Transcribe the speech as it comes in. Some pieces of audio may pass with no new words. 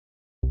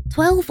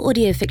12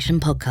 audio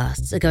fiction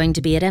podcasts are going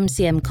to be at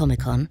MCM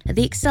Comic-Con at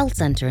the Excel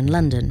Centre in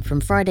London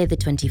from Friday the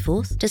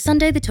 24th to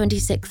Sunday the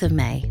 26th of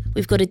May.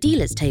 We've got a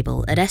dealers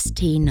table at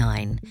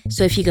ST9,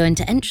 so if you go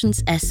into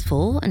entrance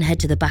S4 and head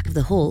to the back of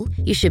the hall,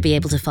 you should be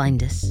able to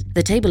find us.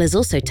 The table is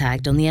also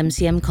tagged on the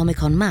MCM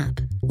Comic-Con map.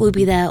 We'll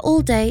be there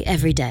all day,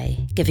 every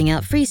day, giving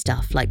out free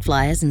stuff like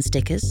flyers and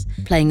stickers,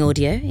 playing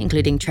audio,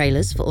 including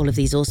trailers for all of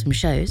these awesome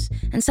shows,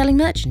 and selling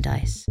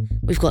merchandise.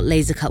 We've got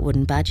laser-cut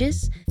wooden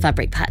badges,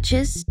 fabric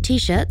patches,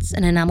 t-shirts,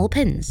 and enamel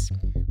pins.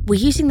 We're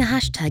using the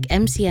hashtag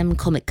MCM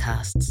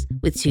Comiccasts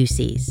with 2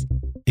 Cs.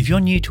 If you're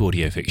new to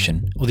audio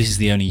fiction, or this is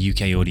the only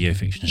UK audio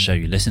fiction show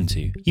you listen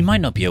to, you might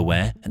not be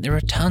aware that there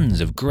are tons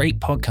of great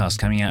podcasts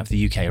coming out of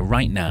the UK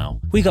right now.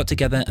 We got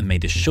together and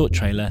made this short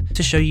trailer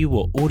to show you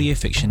what audio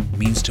fiction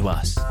means to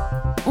us.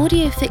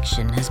 Audio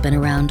fiction has been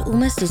around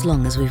almost as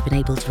long as we've been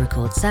able to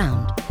record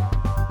sound.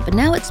 But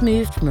now it's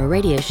moved from a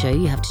radio show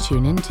you have to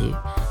tune into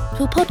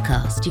to a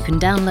podcast you can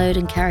download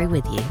and carry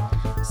with you.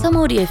 Some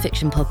audio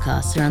fiction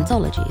podcasts are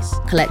anthologies,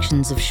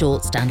 collections of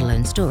short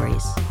standalone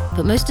stories,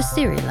 but most are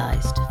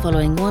serialised,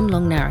 following one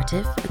long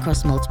narrative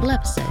across multiple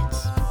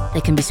episodes. They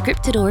can be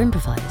scripted or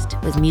improvised,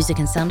 with music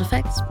and sound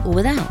effects, or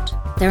without.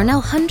 There are now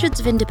hundreds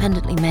of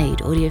independently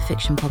made audio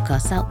fiction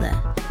podcasts out there,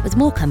 with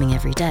more coming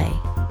every day.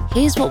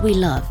 Here's what we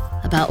love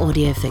about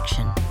audio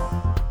fiction.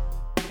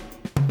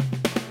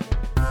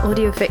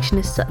 Audio fiction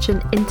is such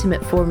an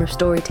intimate form of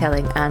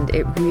storytelling, and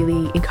it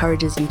really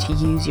encourages you to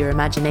use your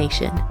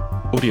imagination.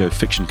 Audio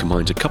fiction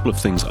combines a couple of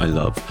things I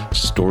love,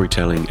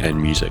 storytelling and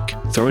music.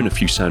 Throw in a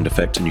few sound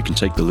effects and you can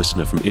take the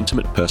listener from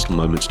intimate personal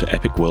moments to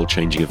epic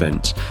world-changing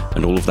events,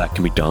 and all of that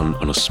can be done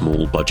on a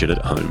small budget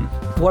at home.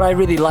 What I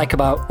really like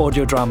about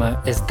audio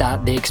drama is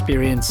that the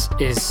experience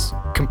is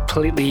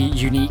completely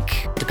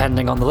unique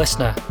depending on the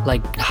listener.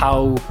 Like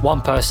how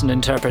one person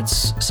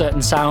interprets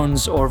certain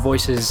sounds or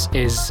voices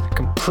is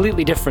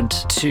completely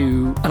different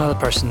to another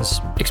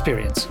person's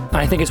experience. And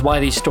I think it's why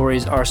these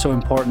stories are so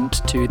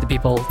important to the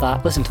people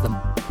that listen to them.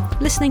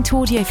 Listening to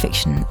audio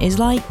fiction is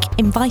like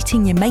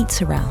inviting your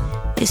mates around.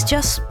 It's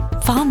just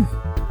fun.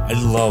 I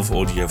love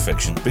audio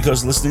fiction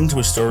because listening to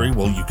a story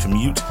while you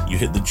commute, you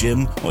hit the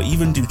gym, or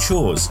even do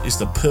chores is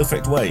the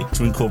perfect way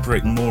to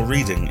incorporate more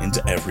reading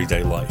into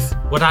everyday life.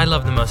 What I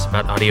love the most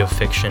about audio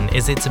fiction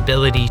is its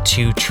ability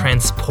to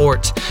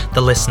transport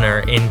the listener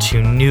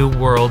into new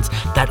worlds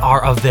that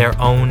are of their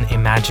own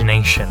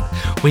imagination.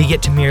 We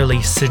get to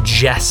merely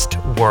suggest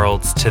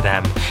worlds to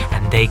them,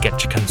 and they get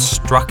to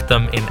construct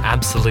them in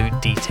absolute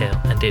detail,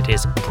 and it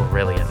is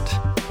brilliant.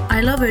 I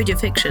love audio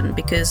fiction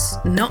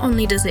because not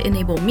only does it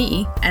enable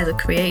me, as a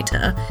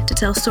creator, to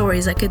tell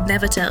stories I could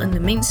never tell in the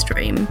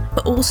mainstream,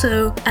 but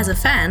also, as a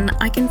fan,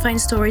 I can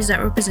find stories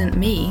that represent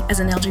me as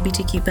an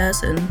LGBTQ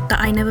person that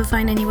I never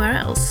find anywhere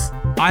else.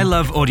 I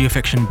love audio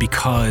fiction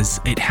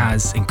because it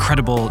has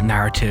incredible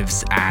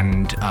narratives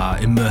and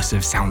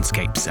immersive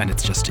soundscapes, and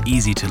it's just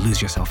easy to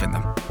lose yourself in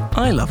them.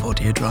 I love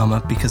audio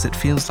drama because it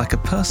feels like a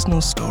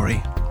personal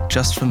story,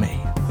 just for me,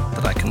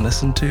 that I can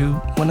listen to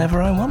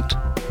whenever I want.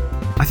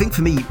 I think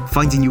for me,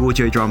 finding new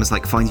audio dramas is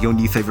like finding your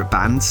new favourite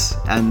bands,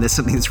 and there's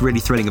something that's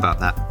really thrilling about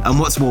that. And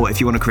what's more, if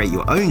you want to create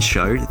your own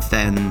show,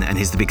 then, and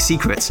here's the big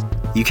secret,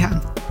 you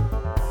can.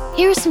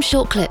 Here are some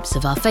short clips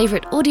of our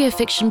favourite audio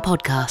fiction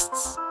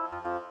podcasts.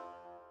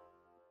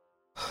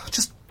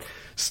 Just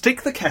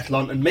stick the kettle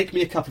on and make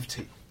me a cup of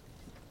tea.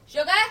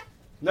 Sugar?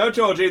 No,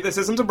 Georgie, this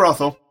isn't a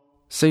brothel.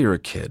 Say you're a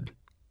kid,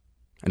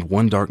 and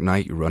one dark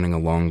night you're running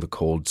along the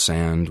cold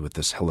sand with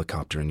this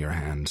helicopter in your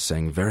hand,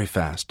 saying very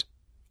fast,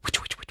 "Witch,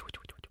 witch, witch, witch."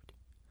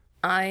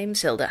 I'm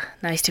Silda.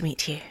 Nice to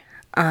meet you.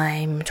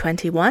 I'm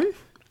 21.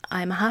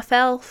 I'm a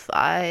half-elf.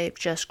 I've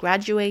just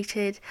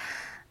graduated.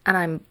 And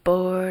I'm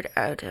bored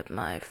out of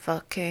my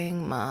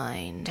fucking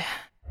mind.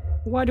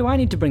 Why do I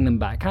need to bring them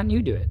back? Can't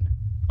you do it?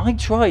 I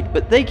tried,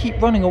 but they keep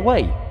running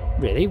away.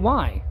 Really?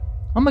 Why?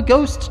 I'm a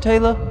ghost,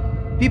 Taylor.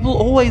 People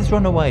always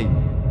run away.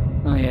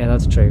 Oh yeah,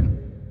 that's true.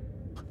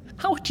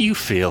 How do you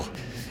feel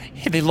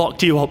if they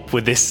locked you up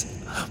with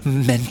this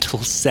mental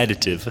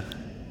sedative?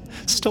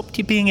 Stopped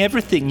you being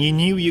everything you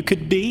knew you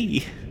could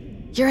be.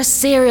 You're a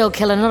serial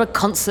killer, not a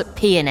concert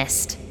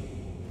pianist.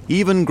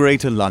 Even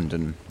Greater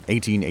London,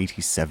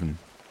 1887.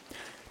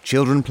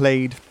 Children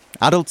played,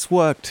 adults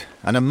worked,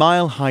 and a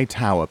mile-high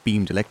tower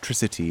beamed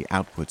electricity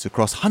outwards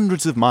across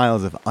hundreds of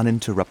miles of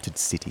uninterrupted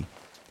city.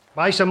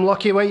 Buy some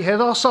lucky white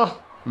heather, sir?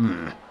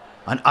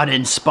 An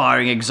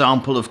uninspiring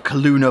example of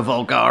Coluna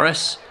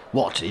vulgaris.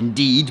 What,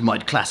 indeed,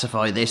 might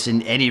classify this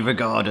in any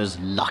regard as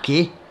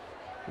lucky?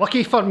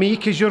 Lucky for me,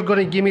 because you're going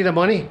to give me the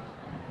money.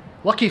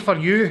 Lucky for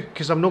you,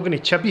 because I'm not going to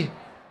chib you.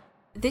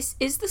 This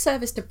is the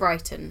service to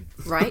Brighton,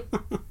 right?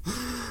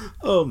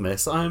 Oh,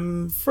 miss,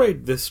 I'm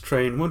afraid this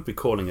train won't be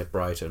calling at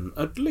Brighton,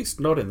 at least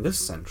not in this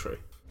century.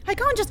 I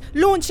can't just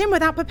launch in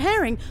without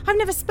preparing. I've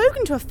never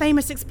spoken to a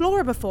famous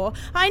explorer before.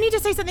 I need to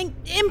say something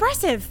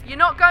impressive. You're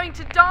not going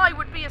to die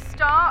would be a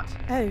start.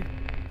 Oh.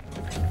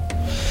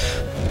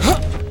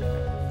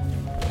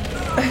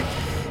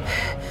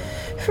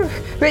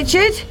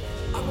 Richard?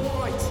 I'm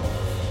alright.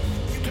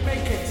 You can make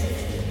it.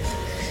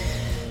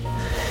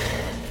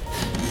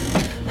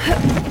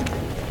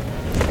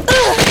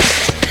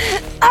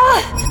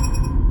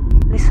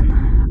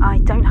 Listen, I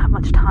don't have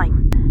much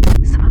time.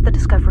 Some of the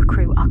Discovery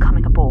crew are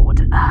coming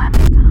aboard.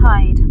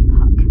 Hide,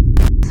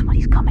 Puck.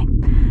 Somebody's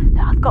coming.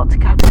 I've got to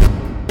go.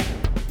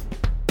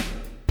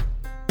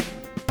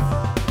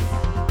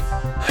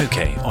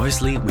 Okay,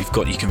 obviously we've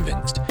got you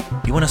convinced.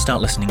 You want to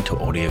start listening to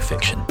audio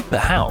fiction. But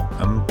how?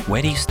 And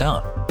where do you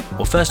start?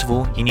 Well, first of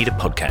all, you need a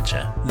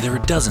podcatcher. There are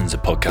dozens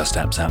of podcast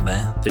apps out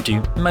there that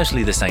do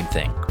mostly the same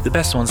thing. The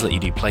best ones let you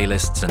do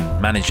playlists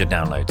and manage your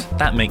downloads.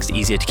 That makes it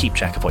easier to keep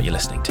track of what you're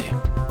listening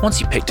to. Once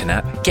you've picked an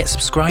app, get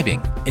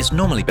subscribing. It's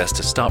normally best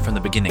to start from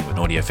the beginning with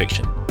audio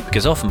fiction,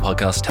 because often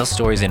podcasts tell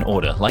stories in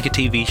order, like a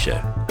TV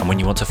show. And when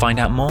you want to find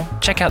out more,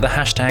 check out the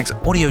hashtags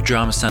Audio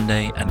Drama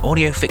Sunday and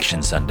Audio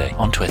Fiction Sunday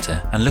on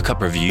Twitter, and look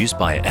up reviews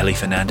by Ellie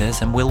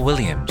Fernandez and Will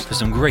Williams for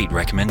some great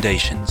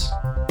recommendations.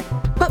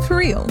 But for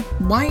real,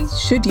 why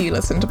should you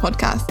listen to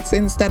podcasts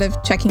instead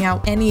of checking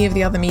out any of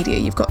the other media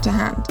you've got to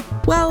hand?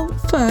 Well,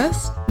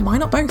 first, why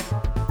not both?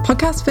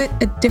 Podcasts fit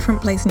a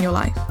different place in your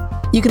life.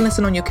 You can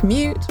listen on your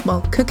commute,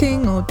 while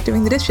cooking or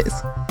doing the dishes.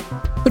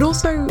 But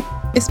also,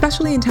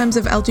 especially in terms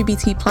of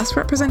LGBT+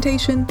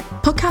 representation,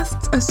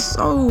 podcasts are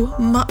so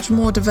much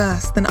more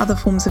diverse than other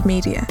forms of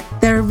media.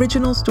 They're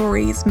original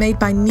stories made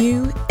by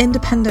new,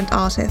 independent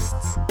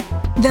artists.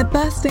 They're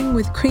bursting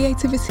with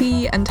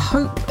creativity and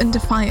hope and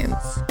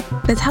defiance.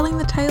 They're telling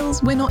the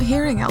tales we're not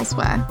hearing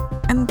elsewhere,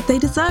 and they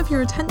deserve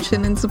your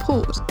attention and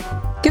support.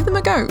 Give them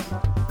a go.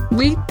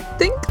 We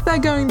think they're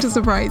going to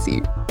surprise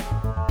you.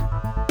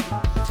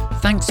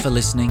 Thanks for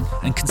listening,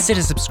 and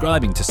consider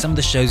subscribing to some of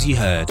the shows you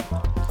heard.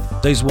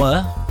 Those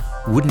were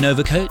Wooden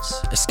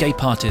Overcoats,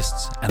 Escape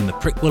Artists, and the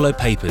Prick Willow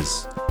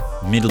Papers.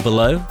 Middle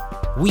Below,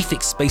 We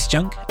Fix Space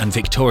Junk and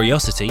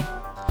Victoriosity,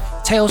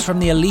 Tales from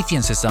the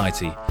Alethian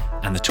Society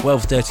and the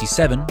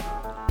 1237,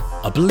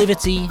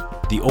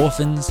 Oblivity, The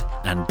Orphans,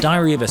 and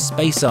Diary of a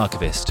Space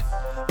Archivist.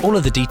 All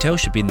of the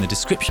details should be in the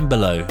description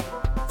below.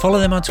 Follow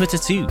them on Twitter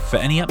too for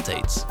any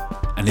updates.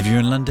 And if you're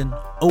in London,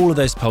 all of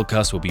those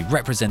podcasts will be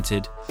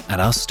represented at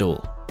our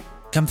stall.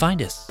 Come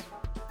find us.